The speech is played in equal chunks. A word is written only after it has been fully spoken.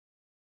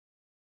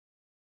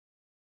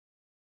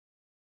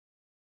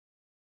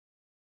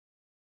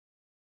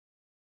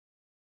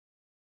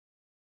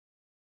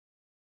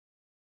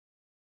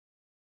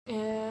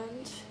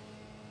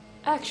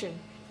Action.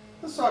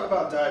 Let's talk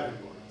about diving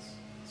boards.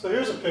 So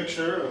here's a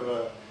picture of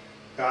a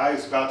guy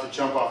who's about to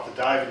jump off the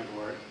diving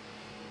board.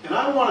 And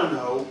I want to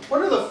know,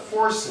 what are the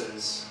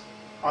forces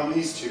on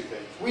these two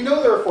things? We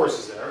know there are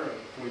forces there.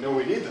 We know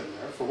we need them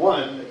there. For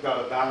one, they've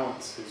got to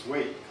balance his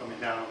weight coming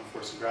down on the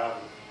force of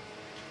gravity.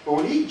 But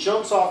when he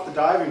jumps off the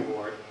diving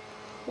board,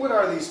 what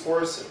are these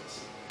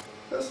forces?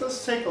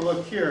 Let's take a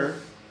look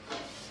here.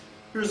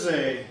 Here's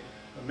a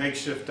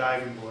makeshift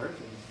diving board.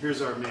 And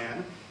here's our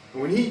man.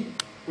 And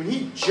when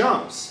he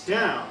jumps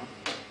down,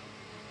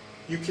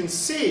 you can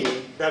see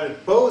that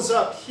it bows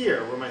up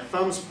here where my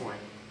thumb's pointing.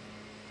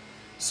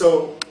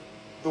 So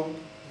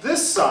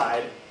this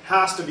side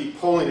has to be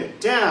pulling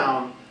it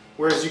down,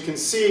 whereas you can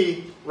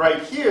see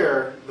right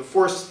here, the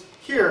force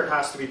here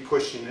has to be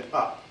pushing it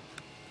up.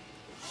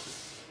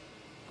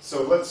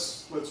 So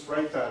let's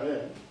write that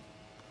in.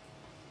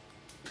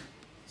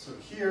 So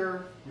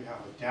here we have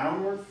a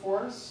downward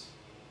force,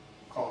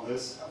 call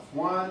this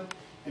F1,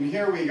 and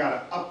here we got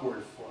an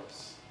upward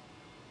force,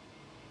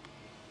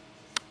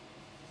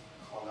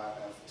 call that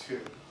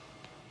F2.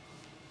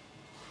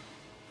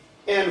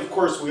 And of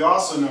course we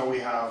also know we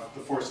have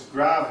the force of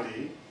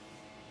gravity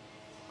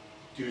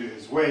due to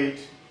his weight,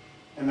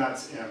 and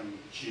that's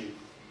mg.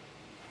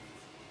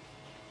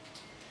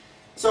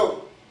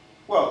 So,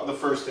 well, the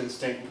first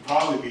instinct would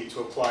probably be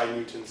to apply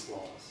Newton's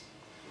laws.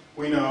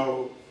 We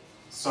know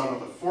sum of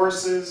the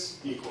forces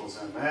equals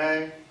ma,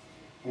 and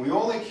we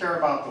only care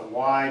about the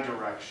y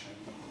direction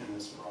in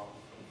this problem.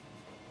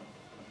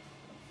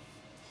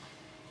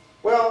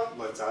 Well,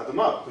 let's add them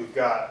up. We've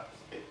got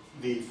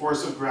the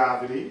force of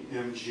gravity,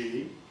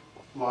 mg,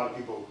 a lot of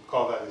people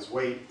call that his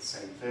weight, the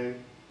same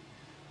thing,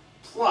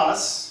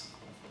 plus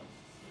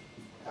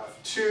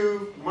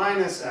F2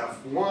 minus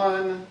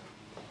F1,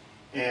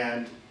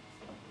 and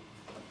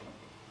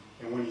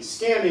when he's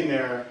standing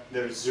there,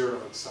 there's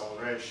zero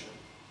acceleration.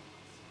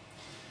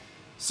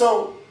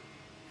 So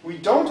we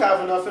don't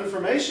have enough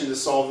information to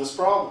solve this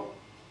problem.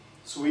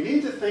 So we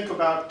need to think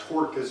about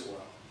torque as well.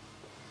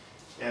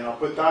 And I'll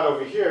put that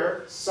over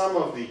here. Sum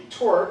of the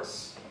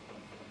torques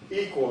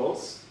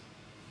equals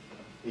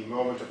the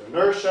moment of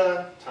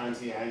inertia times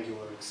the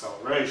angular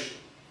acceleration.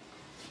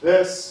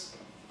 This,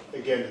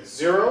 again, is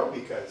zero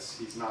because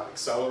he's not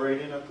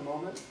accelerating at the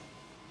moment.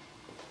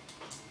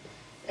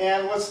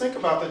 And let's think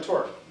about the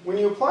torque. When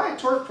you apply a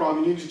torque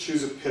problem, you need to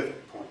choose a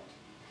pivot point.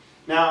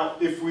 Now,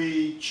 if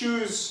we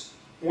choose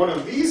one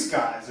of these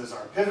guys as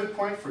our pivot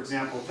point, for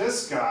example,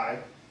 this guy,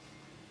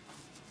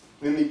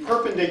 then the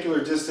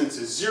perpendicular distance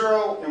is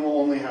zero and we'll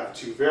only have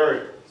two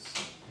variables.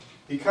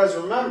 Because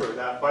remember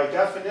that by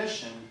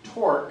definition,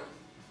 torque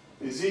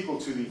is equal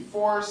to the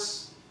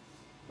force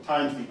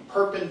times the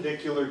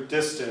perpendicular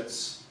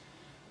distance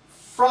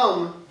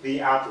from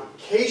the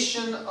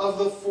application of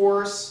the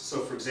force, so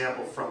for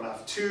example from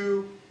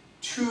F2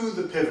 to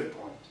the pivot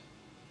point.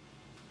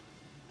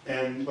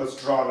 And let's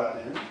draw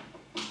that in.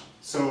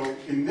 So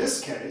in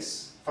this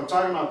case, if I'm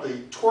talking about the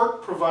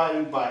torque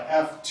provided by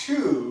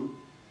F2,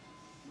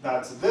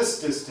 that's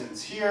this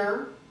distance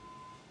here,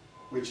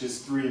 which is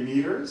 3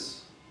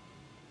 meters,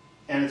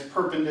 and it's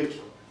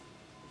perpendicular.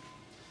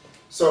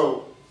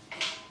 So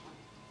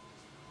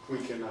we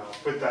can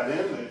put that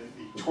in,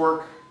 the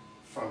torque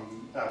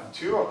from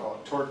F2, I'll call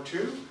it torque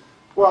 2.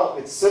 Well,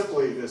 it's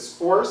simply this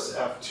force,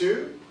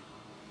 F2,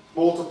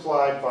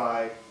 multiplied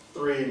by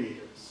 3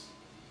 meters.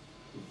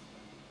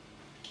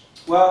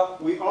 Well,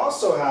 we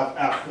also have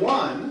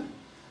F1,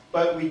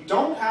 but we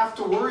don't have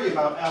to worry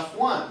about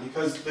F1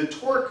 because the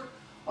torque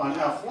on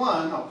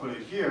F1, I'll put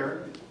it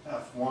here,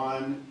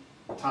 F1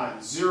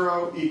 times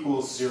 0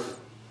 equals 0.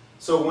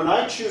 So when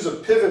I choose a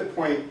pivot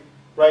point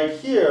right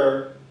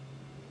here,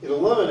 it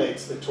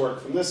eliminates the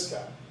torque from this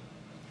guy.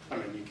 I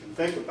mean, you can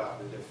think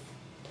about it.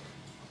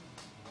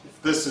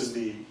 If this is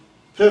the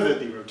pivot,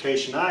 the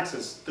rotation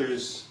axis,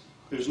 there's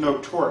no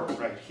torque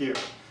right here.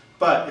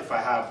 But if I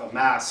have a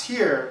mass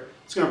here,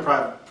 it's going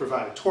to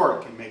provide a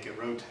torque and make it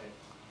rotate.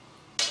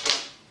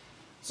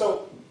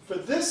 So for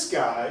this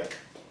guy,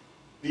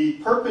 the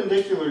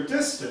perpendicular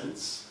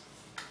distance,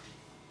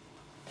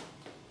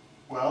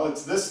 well,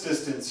 it's this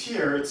distance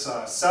here. It's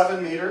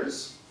 7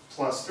 meters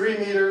plus 3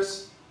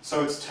 meters,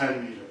 so it's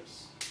 10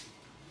 meters.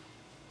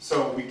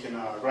 So we can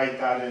write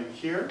that in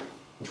here.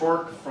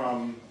 Torque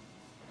from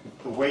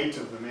the weight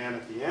of the man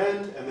at the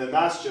end, and then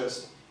that's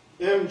just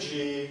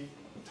mg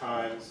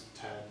times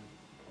 10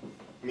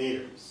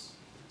 meters.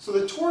 So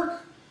the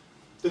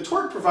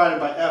torque provided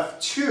by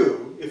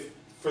F2,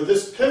 for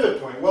this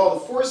pivot point, well,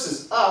 the force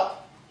is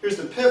up, here's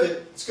the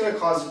pivot, it's going to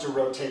cause it to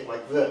rotate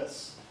like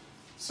this.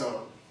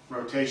 So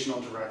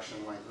rotational direction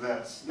like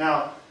this.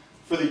 Now,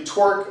 for the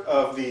torque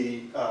of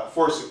the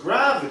force of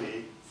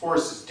gravity,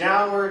 force is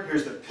downward,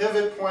 here's the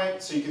pivot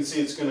point, so you can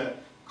see it's going to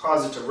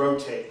cause it to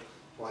rotate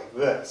like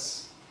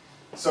this.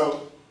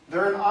 So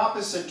they're in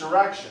opposite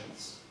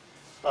directions.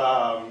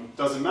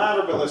 Doesn't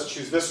matter, but let's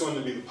choose this one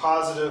to be the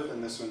positive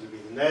and this one to be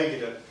the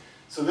negative.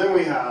 So then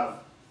we have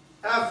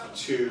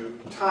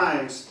F2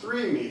 times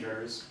 3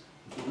 meters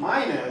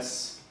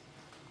minus,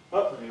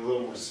 oh, I need a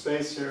little more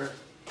space here,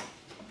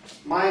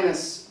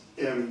 minus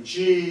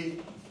mg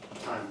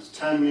times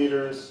 10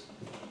 meters,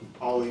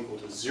 all equal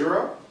to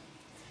 0.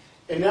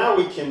 And now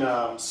we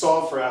can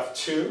solve for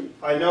F2.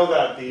 I know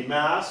that the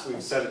mass,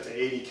 we've set it to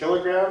 80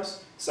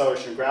 kilograms.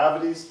 Acceleration of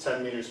gravity is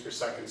 10 meters per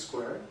second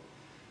squared.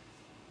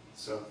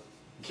 So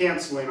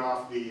canceling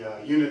off the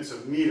units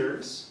of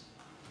meters,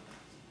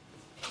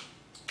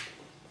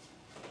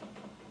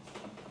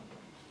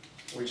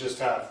 we just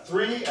have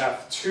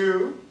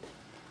 3F2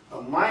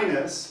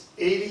 minus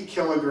 80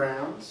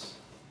 kilograms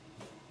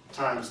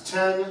times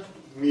 10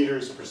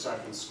 meters per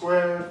second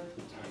squared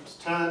times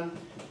 10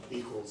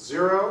 equals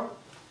 0.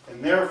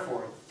 And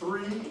therefore,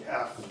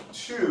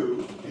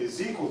 3F2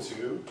 is equal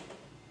to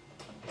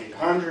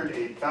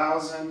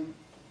 8,000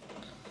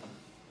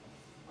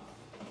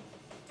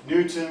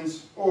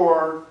 newtons,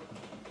 or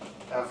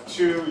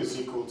F2 is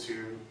equal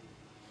to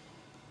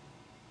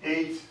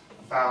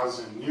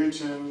 8,000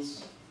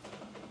 newtons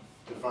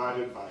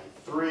divided by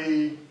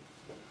 3,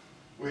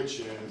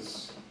 which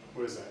is,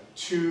 what is that,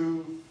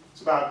 2,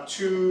 it's about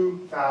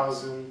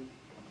 2,000,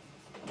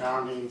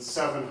 rounding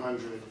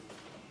 700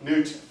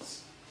 newtons.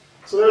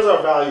 So there's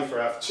our value for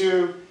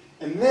F2.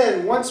 And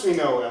then once we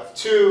know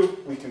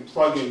F2, we can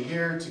plug in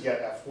here to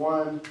get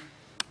F1.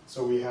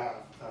 So we have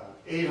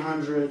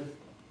 800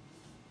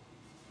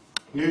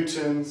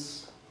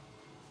 newtons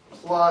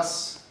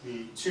plus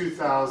the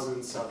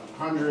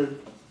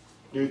 2,700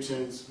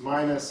 newtons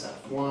minus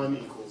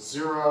F1 equals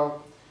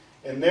 0.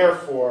 And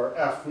therefore,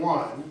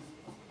 F1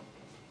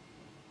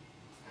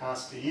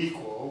 has to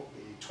equal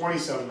the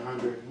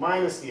 2,700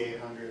 minus the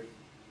 800,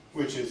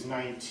 which is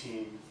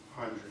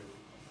 1,900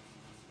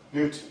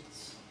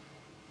 newtons.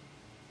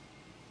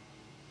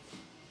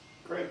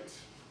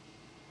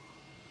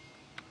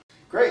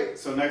 Great.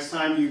 So next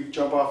time you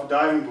jump off a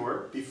diving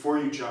board, before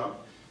you jump,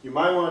 you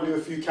might want to do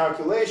a few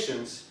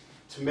calculations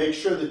to make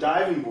sure the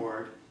diving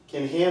board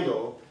can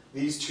handle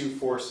these two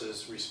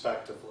forces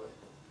respectively.